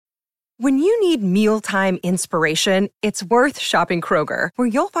When you need mealtime inspiration, it's worth shopping Kroger, where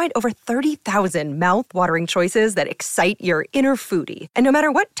you'll find over 30,000 mouth-watering choices that excite your inner foodie. And no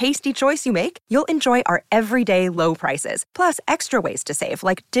matter what tasty choice you make, you'll enjoy our everyday low prices, plus extra ways to save,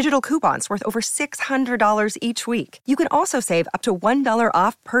 like digital coupons worth over $600 each week. You can also save up to $1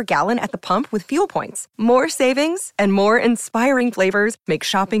 off per gallon at the pump with fuel points. More savings and more inspiring flavors make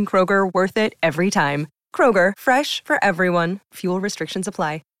shopping Kroger worth it every time. Kroger, fresh for everyone. Fuel restrictions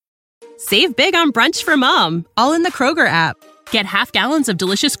apply. Save big on brunch for mom, all in the Kroger app. Get half gallons of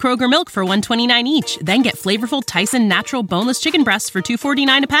delicious Kroger milk for $1.29 each. Then get flavorful Tyson natural boneless chicken breasts for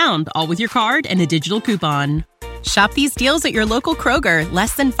 $2.49 a pound, all with your card and a digital coupon. Shop these deals at your local Kroger,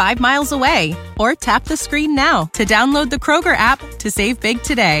 less than 5 miles away. Or tap the screen now to download the Kroger app to save big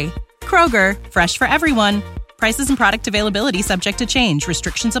today. Kroger, fresh for everyone. Prices and product availability subject to change.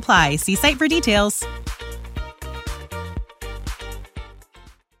 Restrictions apply. See site for details.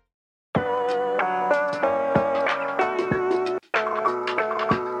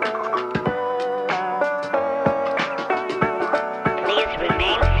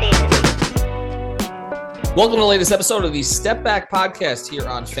 Welcome to the latest episode of the Step Back Podcast here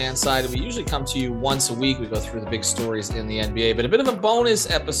on Fanside. We usually come to you once a week. We go through the big stories in the NBA, but a bit of a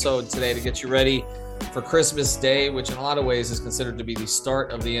bonus episode today to get you ready for Christmas Day, which in a lot of ways is considered to be the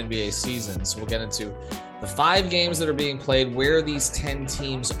start of the NBA season. So we'll get into the 5 games that are being played, where these 10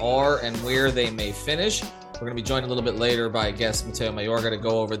 teams are, and where they may finish. We're going to be joined a little bit later by guest Mateo Mayorga to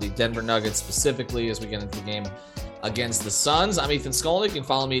go over the Denver Nuggets specifically as we get into the game against the Suns. I'm Ethan Skolnick. You can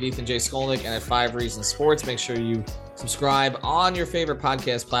follow me at Ethan J. Skolnick and at 5 Reasons Sports. Make sure you subscribe on your favorite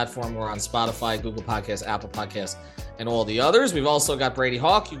podcast platform. We're on Spotify, Google Podcasts, Apple Podcasts, and all the others. We've also got Brady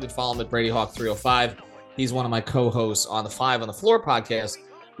Hawk. You can follow him at Brady Hawk 305. He's one of my co-hosts on the 5 on the Floor podcast,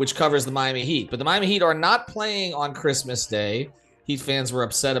 which covers the Miami Heat. But the Miami Heat are not playing on Christmas Day. Heat fans were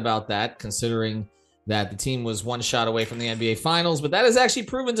upset about that, considering that the team was one shot away from the NBA Finals. But that is actually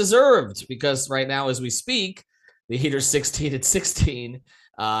proven deserved, because right now as we speak, the Heat are 16-16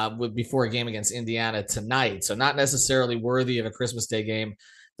 before a game against Indiana tonight. So not necessarily worthy of a Christmas Day game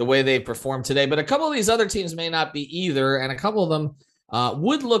the way they performed today. But a couple of these other teams may not be either, and a couple of them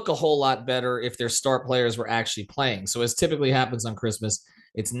would look a whole lot better if their star players were actually playing. So as typically happens on Christmas,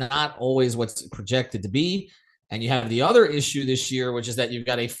 it's not always what's projected to be. And you have the other issue this year, which is that you've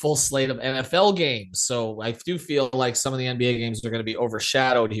got a full slate of NFL games. So I do feel like some of the NBA games are going to be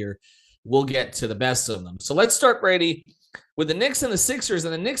overshadowed here. We'll get to the best of them. So let's start, Brady, with the Knicks and the Sixers.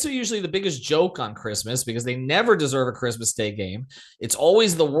 And the Knicks are usually the biggest joke on Christmas because they never deserve a Christmas Day game. It's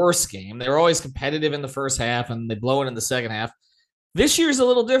always the worst game. They're always competitive in the first half, and they blow it in the second half. This year's a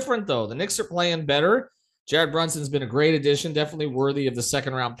little different, though. The Knicks are playing better. Jared Brunson's been a great addition, definitely worthy of the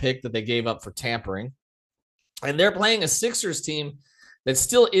second-round pick that they gave up for tampering. And they're playing a Sixers team that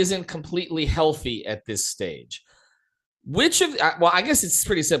still isn't completely healthy at this stage. I guess it's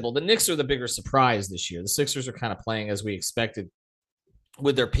pretty simple. The Knicks are the bigger surprise this year. The Sixers are kind of playing as we expected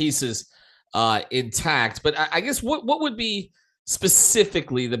with their pieces intact. But I guess what would be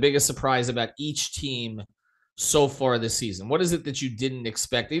specifically the biggest surprise about each team so far this season? What is it that you didn't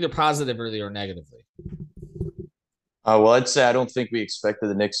expect, either positively or negatively? Well, I'd say I don't think we expected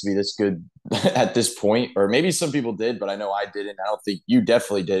the Knicks to be this good at this point, or maybe some people did, but I know I didn't. I don't think you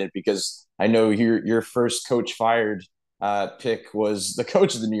definitely didn't, because I know your first coach fired pick was the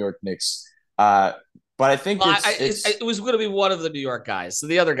coach of the New York Knicks. But I think it was going to be one of the New York guys, so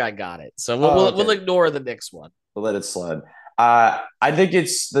the other guy got it. So we'll ignore the Knicks one. We'll let it slide. I think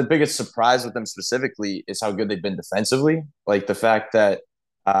it's the biggest surprise with them specifically is how good they've been defensively. Like the fact that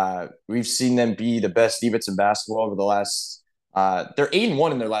we've seen them be the best defense in basketball over the last. They're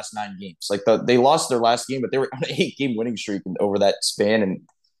 8-1 in their last 9 games. Like they lost their last game, but they were on an 8-game winning streak over that span, and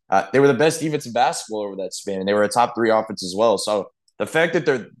they were the best defense in basketball over that span, and they were a top 3 offense as well. So the fact that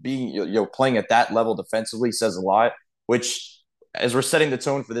they're being playing at that level defensively says a lot. Which, as we're setting the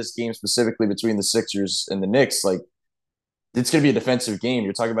tone for this game specifically between the Sixers and the Knicks, like it's going to be a defensive game.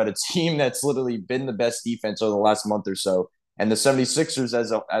 You're talking about a team that's literally been the best defense over the last month or so. And the 76ers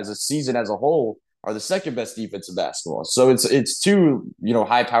as a season as a whole are the second best defense in basketball. So it's two,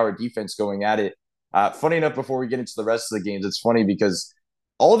 high-powered defense going at it. Funny enough, before we get into the rest of the games, it's funny because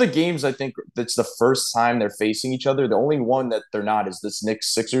all the games, I think that's the first time they're facing each other. The only one that they're not is this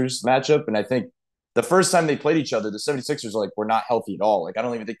Knicks-Sixers matchup. And I think the first time they played each other, the 76ers were not healthy at all. Like, I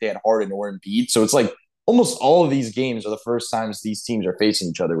don't even think they had Harden or Embiid. So it's like almost all of these games are the first times these teams are facing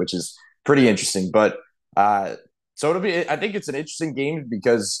each other, which is pretty interesting. But so I think it's an interesting game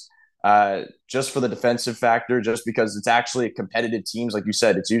because just for the defensive factor, just because it's actually a competitive teams. Like you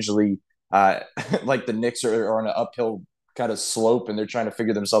said, it's usually like the Knicks are on an uphill kind of slope and they're trying to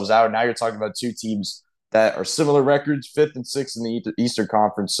figure themselves out. Now you're talking about two teams that are similar records, 5th and 6th in the Eastern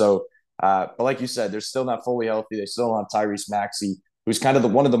Conference. So, but like you said, they're still not fully healthy. They still don't have Tyrese Maxey, who's kind of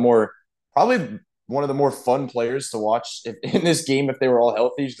probably one of the more fun players to watch in this game if they were all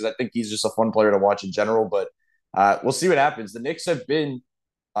healthy, because I think he's just a fun player to watch in general. But we'll see what happens. The Knicks have been,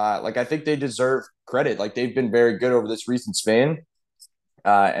 I think they deserve credit. Like, they've been very good over this recent span.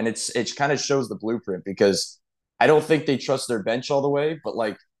 And it kind of shows the blueprint, because I don't think they trust their bench all the way, but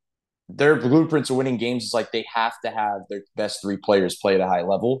like their blueprint to winning games is like they have to have their best 3 players play at a high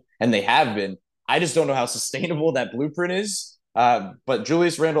level, and they have been. I just don't know how sustainable that blueprint is. But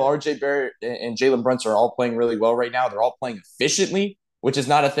Julius Randle, RJ Barrett, and Jalen Brunson are all playing really well right now. They're all playing efficiently, which is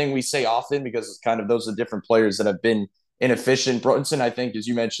not a thing we say often, because it's kind of those are different players that have been inefficient. Brunson, I think, as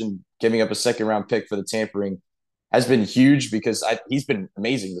you mentioned, giving up a 2nd-round pick for the tampering has been huge, because he's been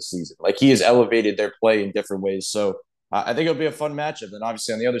amazing this season. Like, he has elevated their play in different ways. So I think it'll be a fun matchup. And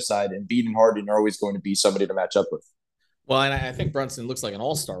obviously on the other side, Embiid and Harden are always going to be somebody to match up with. Well, and I think Brunson looks like an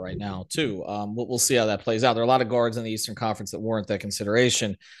all-star right now, too. We'll see how that plays out. There are a lot of guards in the Eastern Conference that warrant that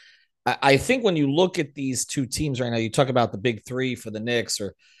consideration. I think when you look at these two teams right now, you talk about the big 3 for the Knicks,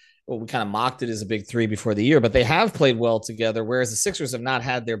 or we kind of mocked it as a big 3 before the year, but they have played well together, whereas the Sixers have not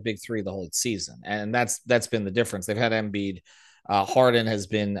had their big 3 the whole season. And that's been the difference. They've had Embiid. Harden has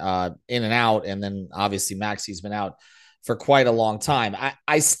been in and out, and then obviously Maxey's been out for quite a long time.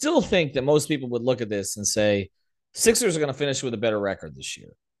 I still think that most people would look at this and say, Sixers are going to finish with a better record this year.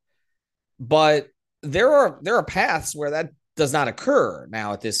 But there are paths where that does not occur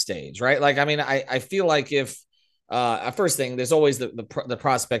now at this stage, right? Like, I mean, I feel like if first thing, there's always the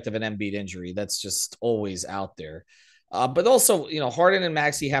prospect of an Embiid injury. That's just always out there. But also, Harden and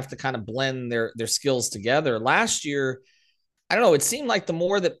Maxey have to kind of blend their skills together. Last year, I don't know, it seemed like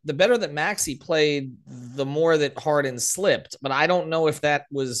the better that Maxey played, the more that Harden slipped. But I don't know if that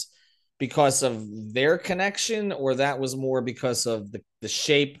was because of their connection, or that was more because of the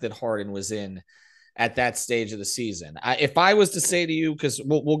shape that Harden was in at that stage of the season. If I was to say to you, because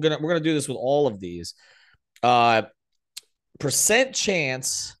we're gonna do this with all of these, percent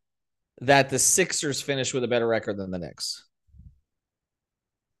chance that the Sixers finish with a better record than the Knicks.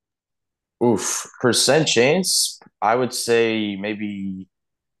 Oof, percent chance, I would say maybe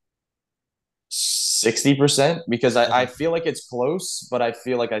 60%, because I feel like it's close, but I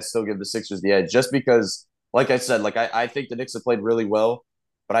feel like I still give the Sixers the edge, just because, like I said, I think the Knicks have played really well,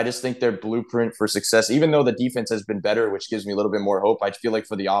 but I just think their blueprint for success, even though the defense has been better, which gives me a little bit more hope, I feel like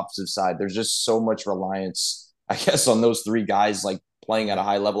for the opposite side, there's just so much reliance, I guess, on those 3 guys like playing at a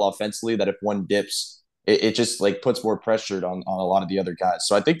high level offensively, that if one dips, it just like puts more pressure on a lot of the other guys.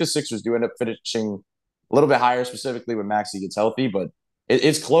 So I think the Sixers do end up finishing a little bit higher, specifically when Maxey gets healthy, but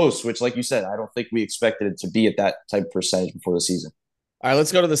it's close, which, like you said, I don't think we expected it to be at that type of percentage before the season. All right,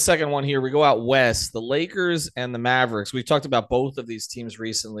 let's go to the second one here. We go out west, the Lakers and the Mavericks. We've talked about both of these teams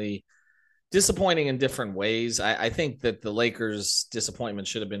recently, disappointing in different ways. I think that the Lakers' disappointment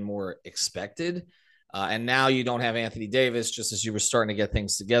should have been more expected. And now you don't have Anthony Davis, just as you were starting to get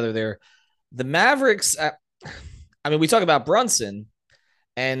things together there. The Mavericks, we talk about Brunson,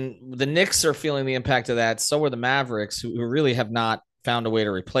 and the Knicks are feeling the impact of that. So are the Mavericks, who really have not found a way to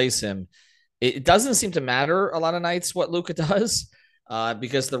replace him. It doesn't seem to matter a lot of nights what Luka does,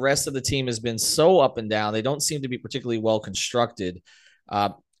 because the rest of the team has been so up and down. They don't seem to be particularly well constructed.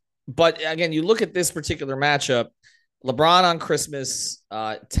 But again, you look at this particular matchup, LeBron on Christmas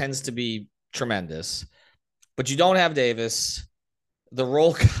tends to be tremendous, but you don't have Davis. The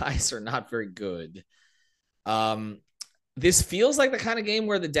role guys are not very good. This feels like the kind of game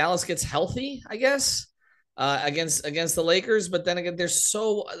where the Dallas gets healthy, I guess, against the Lakers. But then again, they're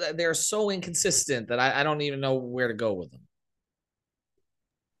so inconsistent that I don't even know where to go with them.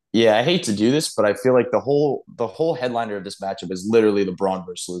 Yeah, I hate to do this, but I feel like the whole headliner of this matchup is literally LeBron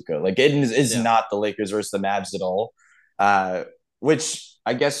versus Luka. Like, it is not the Lakers versus the Mavs at all. Which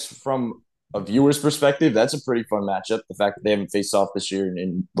I guess from a viewer's perspective, that's a pretty fun matchup. The fact that they haven't faced off this year,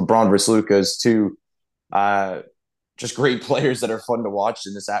 and LeBron versus Luka is two just great players that are fun to watch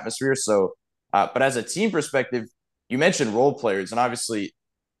in this atmosphere. So, but as a team perspective, you mentioned role players, and obviously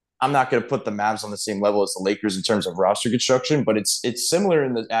I'm not going to put the Mavs on the same level as the Lakers in terms of roster construction, but it's similar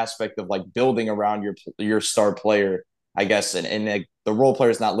in the aspect of like building around your star player, I guess, and like, the role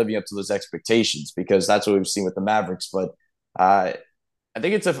player is not living up to those expectations, because that's what we've seen with the Mavericks. But I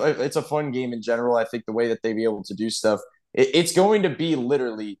think it's a fun game in general. I think the way that they be able to do stuff, it's going to be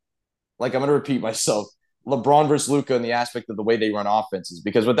literally, like, I'm going to repeat myself, LeBron versus Luka in the aspect of the way they run offenses,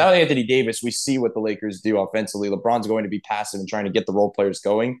 because without Anthony Davis, we see what the Lakers do offensively. LeBron's going to be passive and trying to get the role players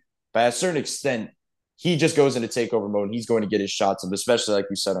going. But at a certain extent, he just goes into takeover mode. He's going to get his shots up, especially like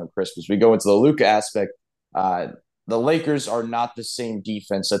we said on Christmas. We go into the Luka aspect. The Lakers are not the same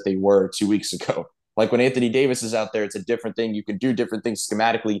defense that they were 2 weeks ago. Like when Anthony Davis is out there, it's a different thing. You can do different things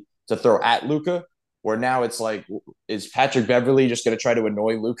schematically to throw at Luka. Where now it's like, is Patrick Beverley just going to try to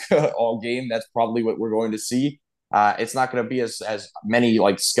annoy Luka all game? That's probably what we're going to see. It's not going to be as many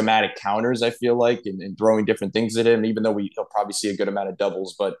like schematic counters, I feel like, and throwing different things at him, even though he'll probably see a good amount of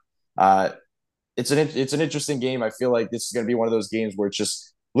doubles. But it's an interesting game. I feel like this is going to be one of those games where it's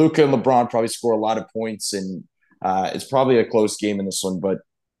just Luka and LeBron probably score a lot of points, and it's probably a close game in this one. But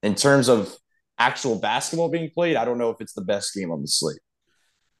in terms of actual basketball being played, I don't know if it's the best game on the slate.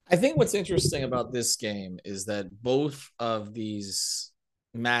 I think what's interesting about this game is that both of these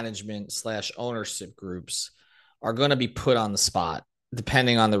management / ownership groups are going to be put on the spot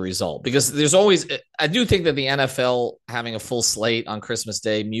depending on the result, because there's always, I do think that the NFL having a full slate on Christmas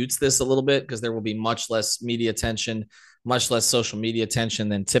Day mutes this a little bit, because there will be much less media attention, much less social media attention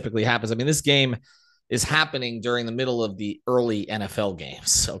than typically happens. I mean, this game is happening during the middle of the early NFL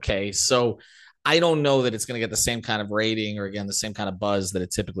games. Okay. So I don't know that it's going to get the same kind of rating or, again, the same kind of buzz that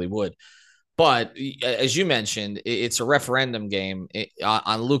it typically would. But as you mentioned, it's a referendum game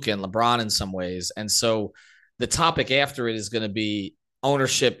on Luka and LeBron in some ways. And so the topic after it is going to be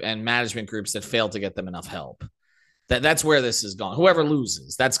ownership and management groups that fail to get them enough help. That's where this is going. Whoever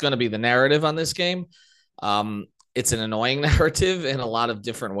loses, that's going to be the narrative on this game. It's an annoying narrative in a lot of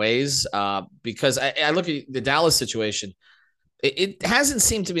different ways, because I look at the Dallas situation. It hasn't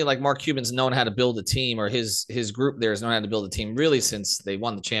seemed to me like Mark Cuban's known how to build a team, or his group there has known how to build a team really since they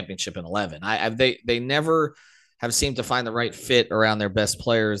won the championship in 11. They never have seemed to find the right fit around their best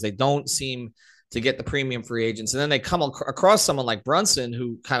players. They don't seem to get the premium free agents. And then they come across someone like Brunson,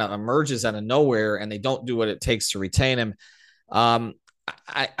 who kind of emerges out of nowhere, and they don't do what it takes to retain him.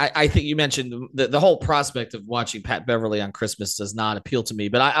 I think you mentioned the whole prospect of watching Pat Beverley on Christmas does not appeal to me.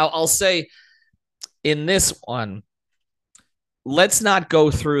 But I'll say in this one, let's not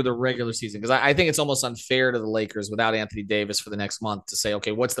go through the regular season, because I think it's almost unfair to the Lakers without Anthony Davis for the next month to say,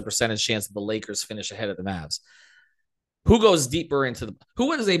 okay, what's the percentage chance that the Lakers finish ahead of the Mavs? Who goes deeper into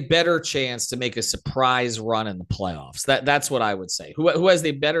who has a better chance to make a surprise run in the playoffs? That's what I would say. Who has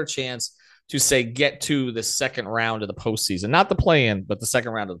the better chance to say get to the second round of the postseason, not the play-in, but the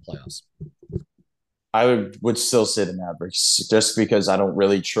second round of the playoffs? I would still say the Mavericks, just because I don't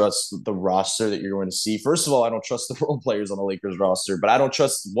really trust the roster that you're going to see. First of all, I don't trust the role players on the Lakers roster, but I don't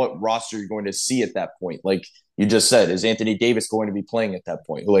trust what roster you're going to see at that point. Like you just said, is Anthony Davis going to be playing at that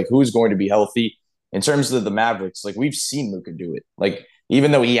point? Like, who's going to be healthy? In terms of the Mavericks, like we've seen Luka do it. Like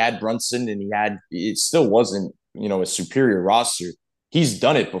even though he had Brunson and it still wasn't, a superior roster. He's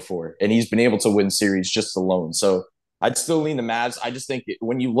done it before, and he's been able to win series just alone. So I'd still lean the Mavs. I just think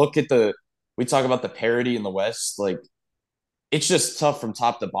when you look at we talk about the parity in the West, like it's just tough from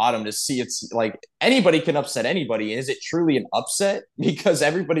top to bottom to see. It's like anybody can upset anybody. And is it truly an upset? Because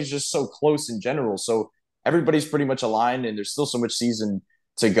everybody's just so close in general. So everybody's pretty much aligned, and there's still so much season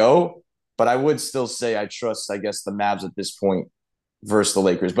to go. But I would still say I trust, I guess, the Mavs at this point versus the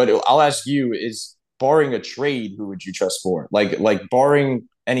Lakers. But I'll ask you, is barring a trade, who would you trust for? Like barring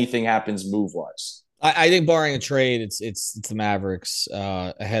anything happens move-wise. I think barring a trade, it's the Mavericks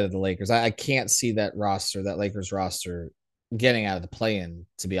ahead of the Lakers. I can't see that Lakers roster getting out of the play-in,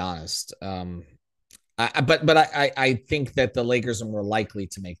 to be honest. But I think that the Lakers are more likely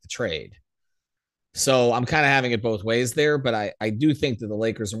to make the trade. So I'm kind of having it both ways there, but I do think that the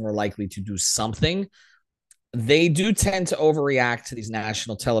Lakers are more likely to do something. They do tend to overreact to these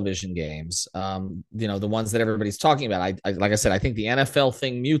national television games, the ones that everybody's talking about. Like I said, I think the NFL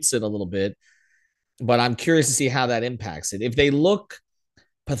thing mutes it a little bit, but I'm curious to see how that impacts it. If they look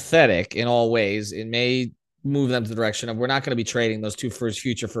pathetic in all ways, it may move them to the direction of we're not going to be trading those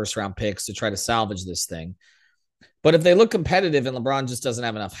future first-round picks to try to salvage this thing. But if they look competitive and LeBron just doesn't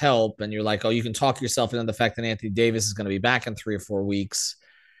have enough help, and you're like, oh, you can talk yourself into the fact that Anthony Davis is going to be back in 3 or 4 weeks,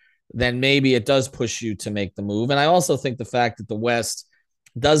 then maybe it does push you to make the move. And I also think the fact that the West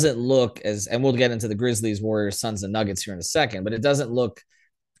doesn't look and we'll get into the Grizzlies, Warriors, Suns, and Nuggets here in a second, but it doesn't look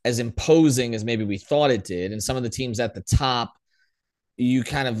as imposing as maybe we thought it did. And some of the teams at the top, you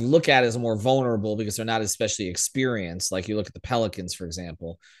kind of look at as more vulnerable because they're not especially experienced. Like you look at the Pelicans, for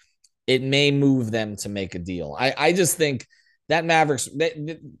example. It may move them to make a deal. I just think that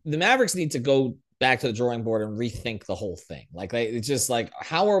the Mavericks need to go back to the drawing board and rethink the whole thing. Like it's just like,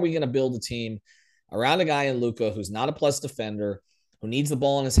 how are we going to build a team around a guy in Luka who's not a plus defender, who needs the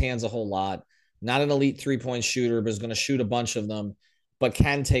ball in his hands a whole lot, not an elite 3-point shooter, but is going to shoot a bunch of them, but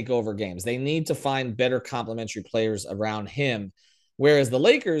can take over games. They need to find better complementary players around him. Whereas the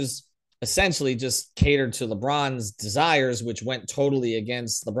Lakers, essentially just catered to LeBron's desires, which went totally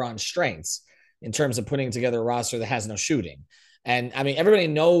against LeBron's strengths in terms of putting together a roster that has no shooting. And I mean, everybody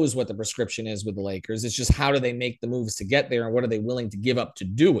knows what the prescription is with the Lakers. It's just how do they make the moves to get there and what are they willing to give up to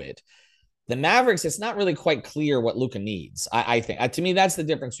do it? The Mavericks, it's not really quite clear what Luka needs. I think to me, that's the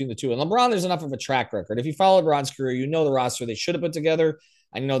difference between the two. And LeBron, there's enough of a track record. If you follow LeBron's career, you know the roster they should have put together.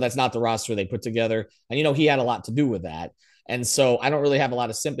 And you know that's not the roster they put together. And you know he had a lot to do with that. And so I don't really have a lot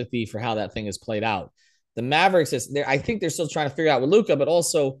of sympathy for how that thing is played out. The Mavericks, I think they're still trying to figure out with Luka, but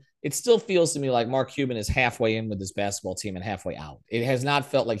also it still feels to me like Mark Cuban is halfway in with this basketball team and halfway out. It has not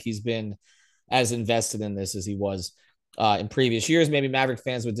felt like he's been as invested in this as he was in previous years. Maybe Maverick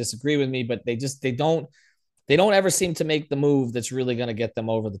fans would disagree with me, but they don't ever seem to make the move that's really going to get them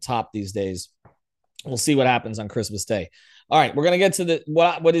over the top these days. We'll see what happens on Christmas Day. All right, we're going to get to the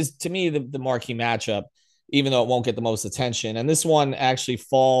what is to me the marquee matchup, even though it won't get the most attention. And this one actually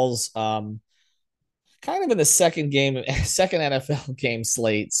falls kind of in the second NFL game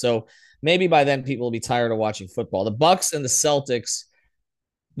slate. So maybe by then people will be tired of watching football. The Bucks and the Celtics.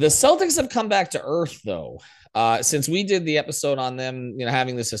 The Celtics have come back to earth, though. Since we did the episode on them,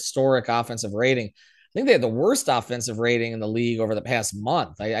 having this historic offensive rating, I think they had the worst offensive rating in the league over the past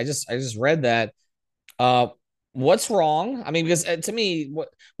month. I just read that. What's wrong? I mean, because to me,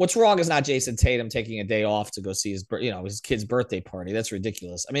 what's wrong is not Jason Tatum taking a day off to go see his kid's birthday party. That's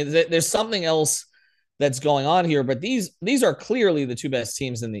ridiculous. I mean, there's something else that's going on here, but these are clearly the two best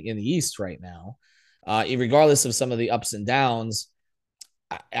teams in the East right now, regardless of some of the ups and downs.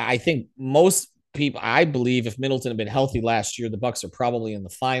 I think most people, I believe, if Middleton had been healthy last year, the Bucks are probably in the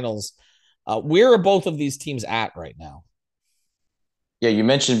finals. Where are both of these teams at right now? Yeah, you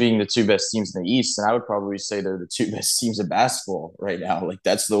mentioned being the two best teams in the East, and I would probably say they're the two best teams in basketball right now. Like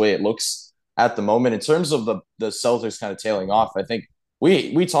that's the way it looks at the moment. In terms of the Celtics kind of tailing off, I think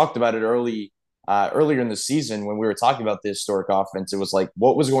we talked about it earlier in the season when we were talking about the historic offense. It was like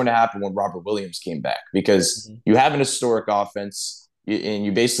what was going to happen when Robert Williams came back, because you have an historic offense and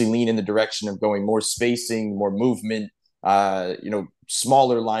you basically lean in the direction of going more spacing, more movement,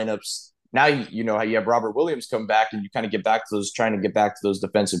 smaller lineups. Now you know how you have Robert Williams come back and you kind of trying to get back to those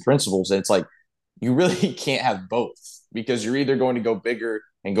defensive principles. And it's like you really can't have both, because you're either going to go bigger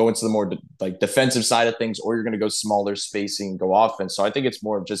and go into the more defensive side of things, or you're going to go smaller spacing and go offense. So I think it's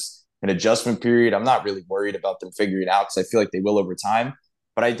more of just an adjustment period. I'm not really worried about them figuring it out because I feel like they will over time.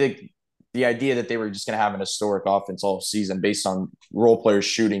 But I think the idea that they were just going to have an historic offense all season based on role players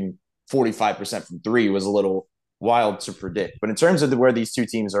shooting 45% from three was a little wild to predict. But in terms of where these two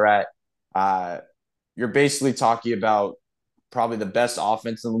teams are at, you're basically talking about probably the best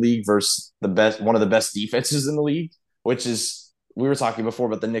offense in the league versus one of the best defenses in the league, which is, we were talking before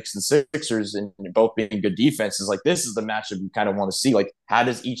about the Knicks and Sixers and both being good defenses. Like this is the matchup you kind of want to see. Like how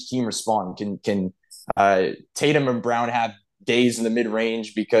does each team respond? Can Tatum and Brown have days in the mid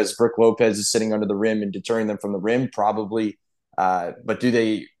range because Brook Lopez is sitting under the rim and deterring them from the rim? Probably. But do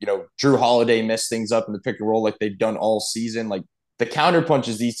they, Drew Holiday mess things up in the pick and roll like they've done all season? Like the counter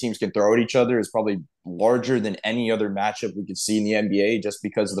punches these teams can throw at each other is probably larger than any other matchup we could see in the NBA, just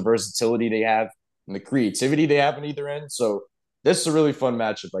because of the versatility they have and the creativity they have on either end. So this is a really fun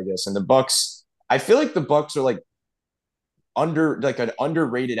matchup, I guess. And the Bucks, I feel like the Bucks are an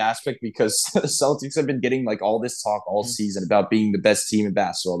underrated aspect, because the Celtics have been getting all this talk all season about being the best team in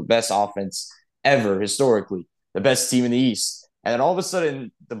basketball, the best offense ever historically, the best team in the East. And then all of a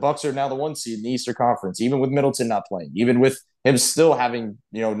sudden, the Bucks are now the 1 seed in the Eastern Conference, even with Middleton not playing, even with him still having,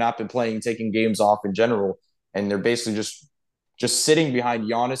 not been playing, taking games off in general. And they're basically just sitting behind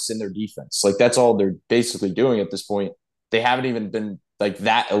Giannis in their defense. Like that's all they're basically doing at this point. They haven't even been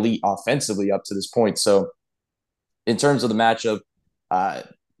that elite offensively up to this point. So in terms of the matchup,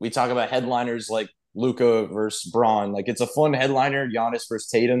 we talk about headliners like Luka versus Braun. Like it's a fun headliner, Giannis versus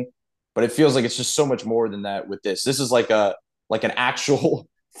Tatum, but it feels like it's just so much more than that with this. This is like an actual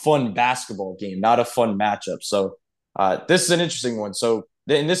fun basketball game, not a fun matchup. So this is an interesting one. So,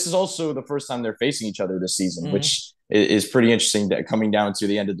 and this is also the first time they're facing each other this season, which is pretty interesting, coming down to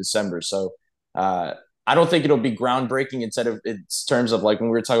the end of December. So I don't think it'll be groundbreaking in terms of when we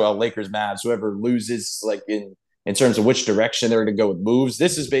were talking about Lakers, Mavs, whoever loses in terms of which direction they're going to go with moves.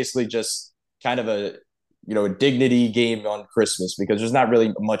 This is basically just kind of a dignity game on Christmas, because there's not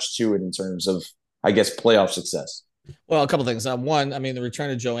really much to it in terms of, I guess, playoff success. Well, a couple of things. One, I mean, the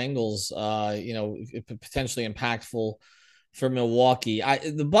return of Joe Ingles, potentially impactful for Milwaukee.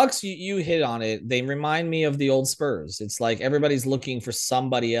 The Bucks, you hit on it. They remind me of the old Spurs. It's like everybody's looking for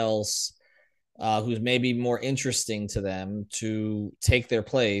somebody else who's maybe more interesting to them to take their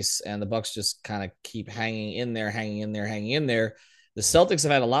place, and the Bucks just kind of keep hanging in there. The Celtics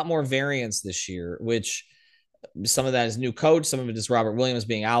have had a lot more variance this year, which some of that is new coach, some of it is Robert Williams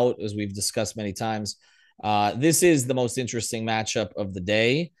being out, as we've discussed many times. This is the most interesting matchup of the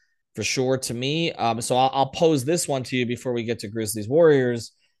day, for sure, to me. So I'll pose this one to you before we get to Grizzlies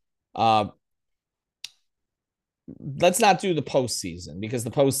Warriors. Let's not do the postseason, because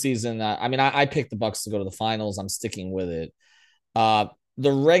the postseason, I picked the Bucks to go to the finals. I'm sticking with it.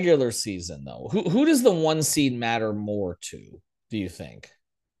 The regular season, though, who does the 1 seed matter more to, do you think?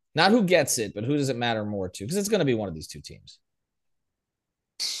 Not who gets it, but who does it matter more to? Because it's going to be one of these two teams.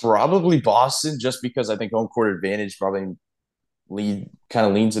 Probably Boston, just because I think home court advantage probably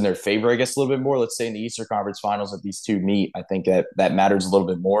leans in their favor, I guess, a little bit more. Let's say in the Eastern Conference Finals, if these two meet, I think that matters a little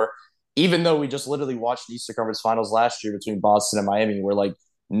bit more. Even though we just literally watched the Eastern Conference Finals last year between Boston and Miami, where like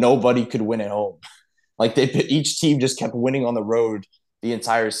nobody could win at home. Like each team just kept winning on the road the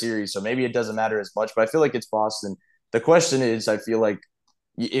entire series. So maybe it doesn't matter as much, but I feel like it's Boston. The question is, I feel like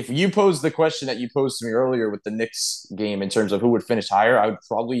if you pose the question that you posed to me earlier with the Knicks game in terms of who would finish higher, I would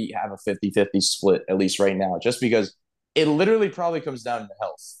probably have a 50-50 split, at least right now, just because it literally probably comes down to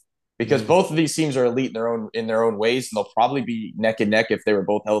health. Because both of these teams are elite in their own ways, and they'll probably be neck and neck if they were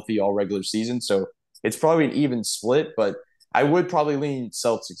both healthy all regular season. So it's probably an even split, but I would probably lean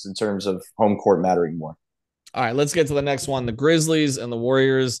Celtics in terms of home court mattering more. All right, let's get to the next one. The Grizzlies and the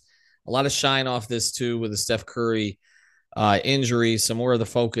Warriors. A lot of shine off this too with the Steph Curry injury. Some more of the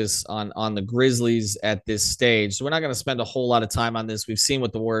focus on the Grizzlies at this stage. So we're not going to spend a whole lot of time on this. We've seen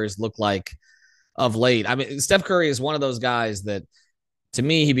what the Warriors look like of late. I mean, Steph Curry is one of those guys that, to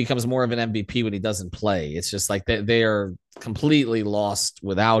me, he becomes more of an MVP when he doesn't play. It's just like they are completely lost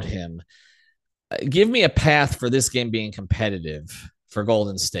without him. Give me a path for this game being competitive for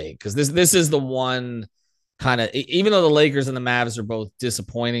Golden State, because this is the one kind of, even though the Lakers and the Mavs are both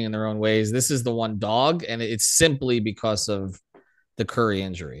disappointing in their own ways, this is the one dog, and it's simply because of the Curry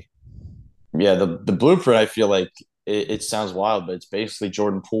injury. Yeah, the blueprint, I feel like it sounds wild, but it's basically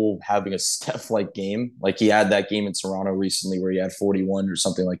Jordan Poole having a Steph-like game. Like he had that game in Toronto recently where he had 41 or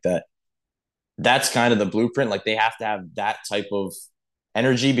something like that. That's kind of the blueprint. Like they have to have that type of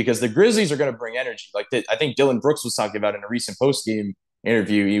energy, because the Grizzlies are going to bring energy. Like I think Dylan Brooks was talking about in a recent post-game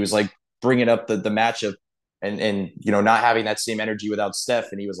interview. He was like bringing up the matchup and not having that same energy without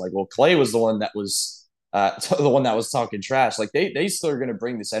Steph. And he was like, well, Clay was the one that was talking trash. Like they still are going to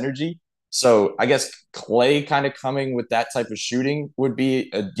bring this energy. So I guess Clay kind of coming with that type of shooting would be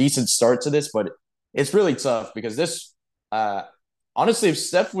a decent start to this, but it's really tough because this, honestly, if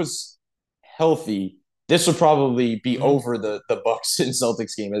Steph was healthy, this would probably be over the Bucks and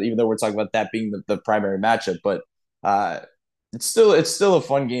Celtics game, even though we're talking about that being the primary matchup. But it's still a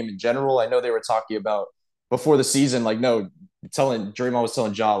fun game in general. I know they were talking about before the season, like, no, Draymond was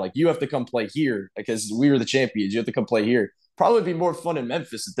telling Ja, like, you have to come play here because we were the champions. You have to come play here. Probably be more fun in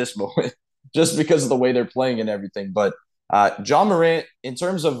Memphis at this moment, just because of the way they're playing and everything. But Ja Morant, in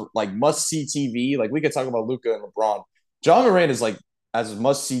terms of like must see TV, like we could talk about Luka and LeBron. Ja Morant is like as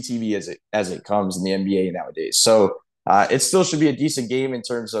must see TV as it comes in the NBA nowadays. So it still should be a decent game in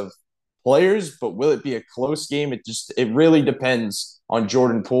terms of players, but will it be a close game? It really depends on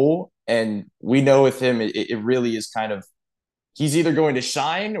Jordan Poole, and we know with him it really is kind of, he's either going to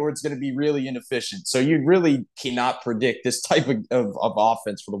shine or it's going to be really inefficient. So you really cannot predict this type of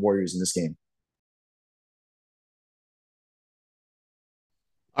offense for the Warriors in this game.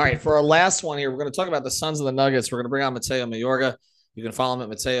 All right, for our last one here, we're going to talk about the Suns and the Nuggets. We're going to bring on Mateo Mayorga. You can follow him at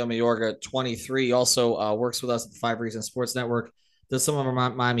Mateo Mayorga 23. He also works with us at the 5 Reasons Sports Network. Does some of our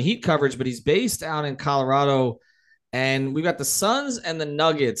Miami Heat coverage, but he's based out in Colorado. And we've got the Suns and the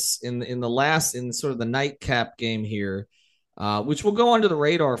Nuggets in sort of the nightcap game here, which will go under the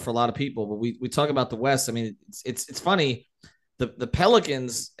radar for a lot of people. But we talk about the West. I mean, it's funny. The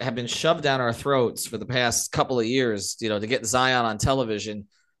Pelicans have been shoved down our throats for the past couple of years, to get Zion on television.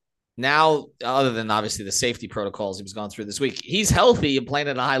 Now, other than obviously the safety protocols he was going through this week, he's healthy and playing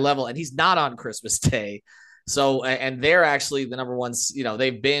at a high level, and he's not on Christmas Day. So, and they're actually the number one,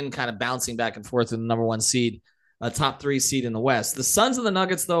 they've been kind of bouncing back and forth in the number 1 seed, top 3 seed in the West. The Suns and the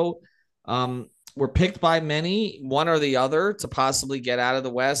Nuggets, though, were picked by many, one or the other, to possibly get out of the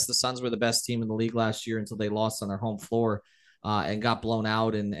West. The Suns were the best team in the league last year until they lost on their home floor and got blown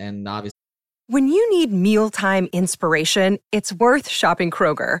out, and obviously. When you need mealtime inspiration, it's worth shopping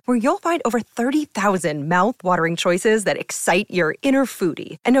Kroger, where you'll find over 30,000 mouth-watering choices that excite your inner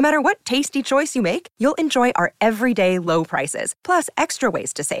foodie. And no matter what tasty choice you make, you'll enjoy our everyday low prices, plus extra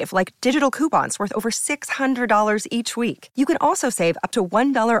ways to save, like digital coupons worth over $600 each week. You can also save up to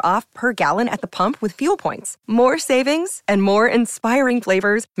 $1 off per gallon at the pump with fuel points. More savings and more inspiring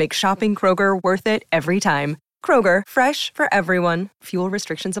flavors make shopping Kroger worth it every time. Kroger, fresh for everyone. Fuel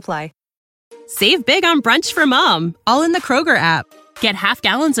restrictions apply. Save big on brunch for mom, all in the Kroger app. Get half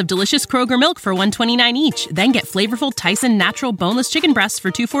gallons of delicious Kroger milk for $1.29 each. Then get flavorful Tyson natural boneless chicken breasts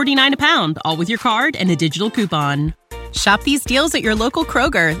for $2.49 a pound, all with your card and a digital coupon. Shop these deals at your local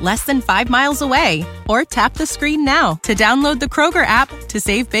Kroger, less than 5 miles away. Or tap the screen now to download the Kroger app to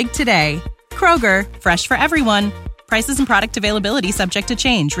save big today. Kroger, fresh for everyone. Prices and product availability subject to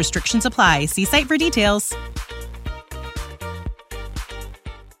change. Restrictions apply. See site for details.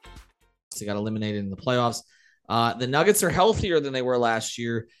 They got eliminated in the playoffs. The Nuggets are healthier than they were last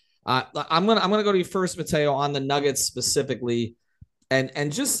year. I'm gonna go to you first, Mateo, on the Nuggets specifically,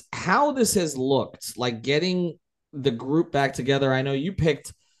 and just how this has looked like getting the group back together. I know you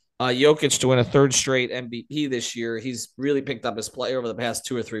picked Jokic to win a third straight MVP this year. He's really picked up his play over the past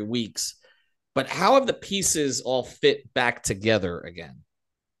 2 or 3 weeks. But how have the pieces all fit back together again?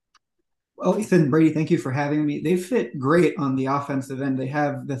 Well, Ethan, Brady, thank you for having me. They fit great on the offensive end. They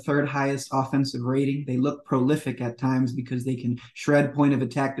have the third highest offensive rating. They look prolific at times because they can shred point of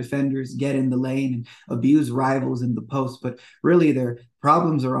attack defenders, get in the lane, and abuse rivals in the post. But really, their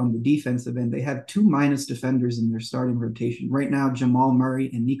problems are on the defensive end. They have 2 minus defenders in their starting rotation. Right now, Jamal Murray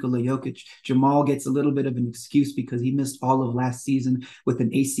and Nikola Jokic. Jamal gets a little bit of an excuse because he missed all of last season with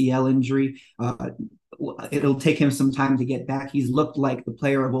an ACL injury. It'll take him some time to get back. He's looked like the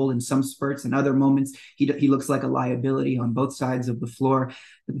player of old in some spurts, and other moments he looks like a liability on both sides of the floor.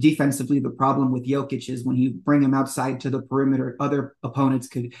 Defensively, the problem with Jokic is when you bring him outside to the perimeter, other opponents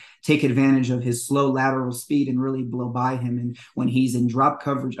could take advantage of his slow lateral speed and really blow by him. And when he's in drop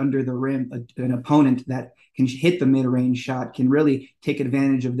coverage under the rim, an opponent that can hit the mid-range shot can really take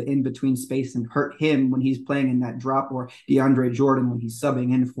advantage of the in-between space and hurt him when he's playing in that drop, or DeAndre Jordan when he's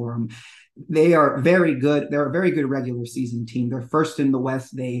subbing in for him. They are very good. They're a very good regular season team. They're first in the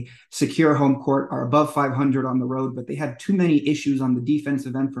West. They secure home court, are above 500 on the road, but they had too many issues on the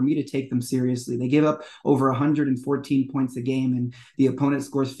defensive end for me to take them seriously. They give up over 114 points a game, and the opponent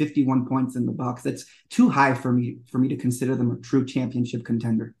scores 51 points in the box. That's too high for me to consider them a true championship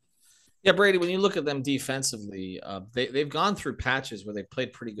contender. Yeah, Brady, when you look at them defensively, they've gone through patches where they've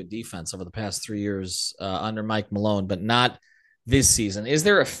played pretty good defense over the past 3 years under Mike Malone, but not this season. Is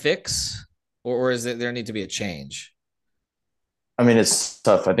there a fix, or is there need to be a change? I mean, it's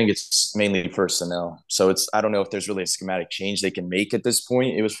tough. I think it's mainly personnel. So I don't know if there's really a schematic change they can make at this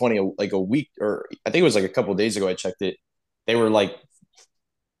point. It was funny, like a week, or I think it was like a couple of days ago, I checked it. They were like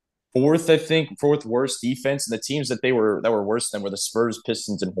fourth worst defense. And the teams that were worse than were the Spurs,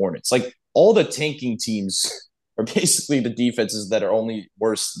 Pistons, and Hornets. Like all the tanking teams are basically the defenses that are only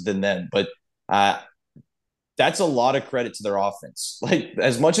worse than them. But that's a lot of credit to their offense. Like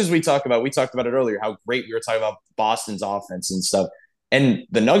as much as we talked about it earlier, how great we were talking about Boston's offense and stuff. And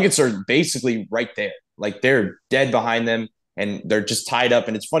the Nuggets are basically right there. Like they're dead behind them and they're just tied up.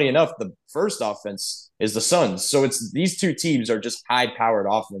 And it's funny enough, the first offense is the Suns. So it's these two teams are just high-powered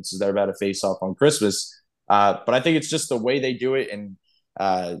offenses that are about to face off on Christmas. But I think it's just the way they do it. And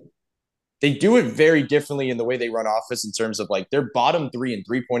they do it very differently in the way they run offense in terms of like they're bottom 3 in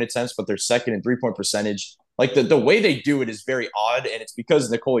three-point attempts, but they're second in three-point percentage. Like the way they do it is very odd, and it's because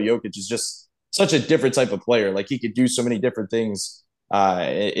Nikola Jokic is just such a different type of player. Like he could do so many different things.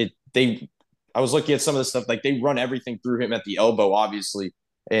 I was looking at some of the stuff, like they run everything through him at the elbow, obviously,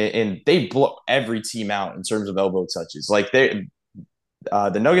 and they blow every team out in terms of elbow touches. Like the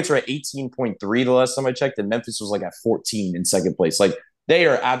Nuggets are at 18.3 the last time I checked, and Memphis was like at 14 in second place. Like they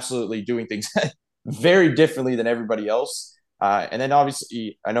are absolutely doing things very differently than everybody else. And then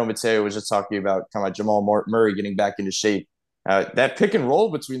obviously, I know Mateo was just talking about kind of Jamal Murray getting back into shape. That pick and roll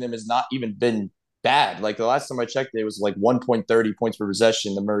between them has not even been bad. Like the last time I checked, it was like 1.30 points per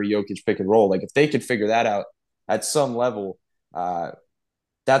possession, the Murray Jokic pick and roll. Like if they could figure that out at some level,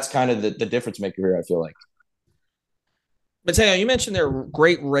 that's kind of the difference maker here, I feel like. Mateo, you mentioned they're a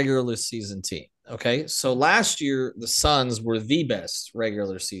great regular season team. Okay, so last year the Suns were the best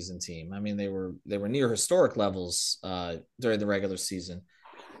regular season team. I mean, they were near historic levels during the regular season.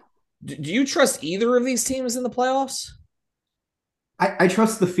 Do you trust either of these teams in the playoffs? I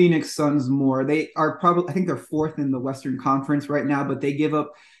trust the Phoenix Suns more. They are I think they're fourth in the Western Conference right now, but they give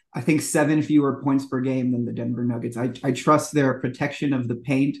up, I think, 7 fewer points per game than the Denver Nuggets. I trust their protection of the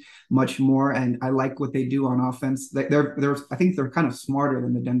paint much more, and I like what they do on offense. I think they're kind of smarter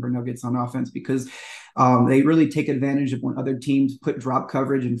than the Denver Nuggets on offense because They really take advantage of when other teams put drop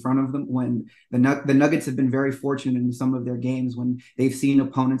coverage in front of them. When the Nuggets have been very fortunate in some of their games when they've seen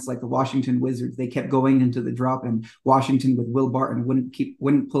opponents like the Washington Wizards, they kept going into the drop, and Washington with Will Barton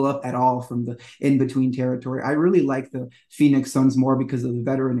wouldn't pull up at all from the in between territory. I really like the Phoenix Suns more because of the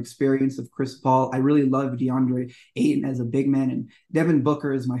veteran experience of Chris Paul. I really love DeAndre Ayton as a big man, and Devin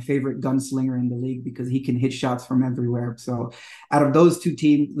Booker is my favorite gunslinger in the league because he can hit shots from everywhere. So out of those two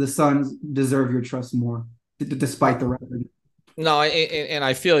teams, the Suns deserve your trust more, despite the record. No, and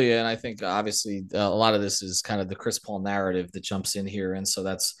I feel you, and I think obviously a lot of this is kind of the Chris Paul narrative that jumps in here, and so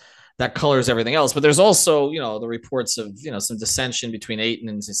that colors everything else. But there's also, the reports of, some dissension between Ayton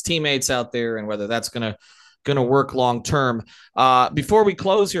and his teammates out there, and whether that's gonna work long term. Before we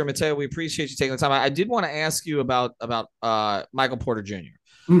close here, Matteo, we appreciate you taking the time. I did want to ask you about Michael Porter Jr.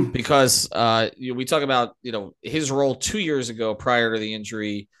 Because we talk about his role 2 years ago prior to the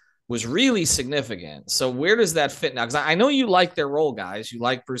injury was really significant. So where does that fit now? Because I know you like their role guys. You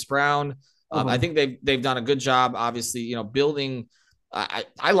like Bruce Brown. I think they've done a good job, obviously, building.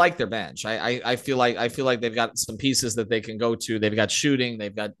 I like their bench. I feel like they've got some pieces that they can go to. They've got shooting.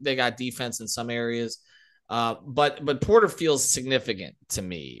 They got defense in some areas. But Porter feels significant to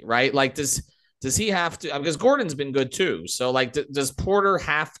me, right? Like does he have to? Because Gordon's been good too. So like, does Porter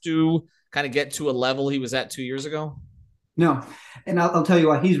have to kind of get to a level he was at 2 years ago? No. And I'll tell you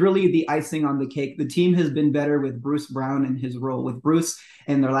what, he's really the icing on the cake. The team has been better with Bruce Brown in his role. With Bruce,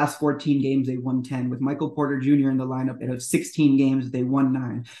 in their last 14 games, they won 10. With Michael Porter Jr. in the lineup, out of 16 games, they won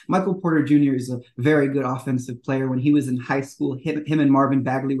 9. Michael Porter Jr. is a very good offensive player. When he was in high school, him and Marvin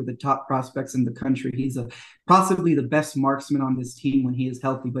Bagley were the top prospects in the country. He's possibly the best marksman on this team when he is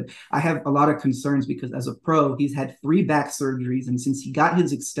healthy. But I have a lot of concerns because as a pro, he's had 3 back surgeries. And since he got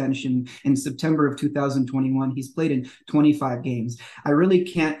his extension in September of 2021, he's played in 25 games. I really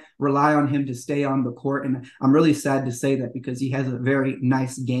can't rely on him to stay on the court. And I'm really sad to say that because he has a very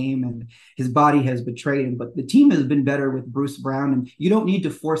nice game and his body has betrayed him. But the team has been better with Bruce Brown, and you don't need to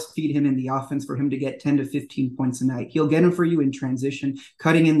force feed him in the offense for him to get 10 to 15 points a night. He'll get them for you in transition,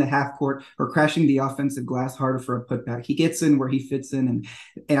 cutting in the half court or crashing the offensive glass harder for a putback. He gets in where he fits in.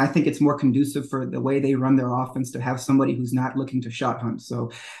 And I think it's more conducive for the way they run their offense to have somebody who's not looking to shot hunt.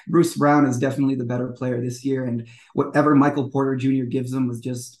 So Bruce Brown is definitely the better player this year. And whatever Michael Porter Jr. gives them was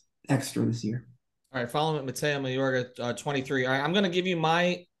just extra this year. All right, following Matteo Mayorga, 23. All right, I'm going to give you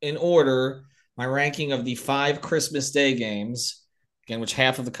my ranking of the 5 Christmas Day games, again, which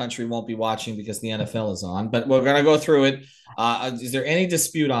half of the country won't be watching because the NFL is on, but we're going to go through it. Is there any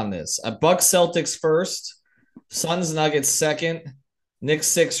dispute on this? Bucks Celtics first, Suns Nuggets second, Knicks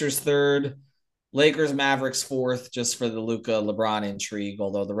Sixers third, Lakers Mavericks fourth, just for the Luka LeBron intrigue,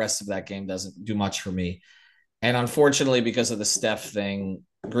 although the rest of that game doesn't do much for me. And unfortunately, because of the Steph thing,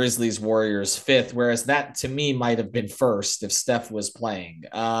 Grizzlies Warriors fifth, whereas that to me might have been first if Steph was playing.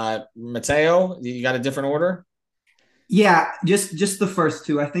 Matteo, you got a different order? Yeah, just the first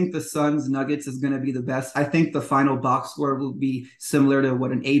 2. I think the Suns Nuggets is going to be the best. I think the final box score will be similar to what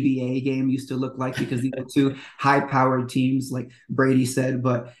an ABA game used to look like because these are 2 high-powered teams, like Brady said.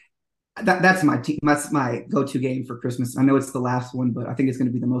 But that's my team. That's my go-to game for Christmas. I know it's the last one, but I think it's going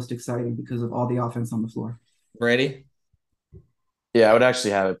to be the most exciting because of all the offense on the floor. Brady? Yeah, I would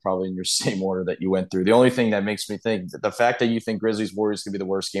actually have it probably in your same order that you went through. The only thing that makes me think that the fact that you think Grizzlies Warriors could be the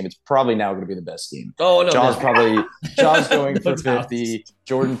worst game, it's probably now going to be the best game. Oh, no. John's going for 50.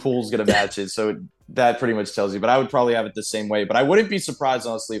 Jordan Poole's going to match it. So that pretty much tells you. But I would probably have it the same way. But I wouldn't be surprised,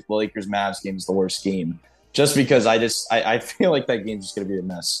 honestly, if the Lakers Mavs game is the worst game. Just because I feel like that game's just going to be a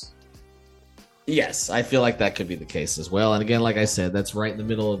mess. Yes, I feel like that could be the case as well. And again, like I said, that's right in the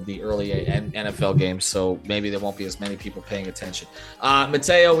middle of the early NFL games, so maybe there won't be as many people paying attention.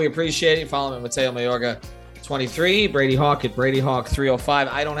 Matteo, we appreciate it. Follow me at Matteo Mayorga 23, Brady Hawk at Brady Hawk 305.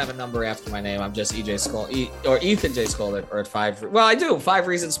 I don't have a number after my name. I'm just EJ Skull or Ethan J. Skull at 5. Well, I do 5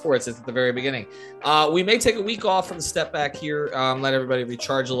 Reasons Sports at the very beginning. We may take a week off from the step back here, let everybody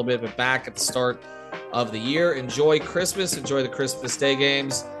recharge a little bit, but back at the start of the year. Enjoy Christmas. Enjoy the Christmas Day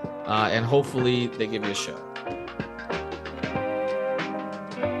games. And hopefully they give you a show.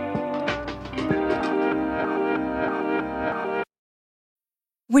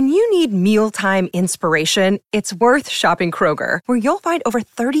 When you need mealtime inspiration, it's worth shopping Kroger, where you'll find over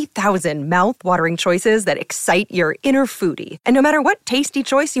 30,000 mouth-watering choices that excite your inner foodie. And no matter what tasty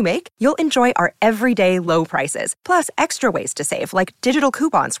choice you make, you'll enjoy our everyday low prices, plus extra ways to save, like digital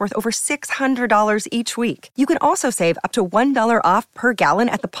coupons worth over $600 each week. You can also save up to $1 off per gallon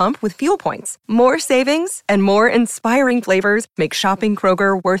at the pump with fuel points. More savings and more inspiring flavors make shopping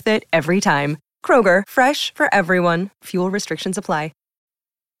Kroger worth it every time. Kroger, fresh for everyone. Fuel restrictions apply.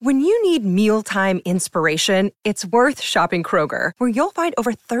 When you need mealtime inspiration, it's worth shopping Kroger, where you'll find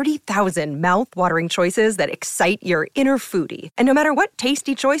over 30,000 mouth-watering choices that excite your inner foodie. And no matter what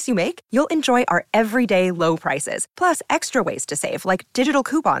tasty choice you make, you'll enjoy our everyday low prices, plus extra ways to save, like digital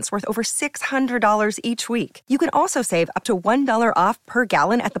coupons worth over $600 each week. You can also save up to $1 off per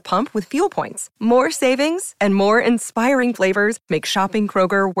gallon at the pump with fuel points. More savings and more inspiring flavors make shopping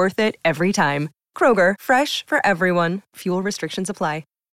Kroger worth it every time. Kroger, fresh for everyone. Fuel restrictions apply.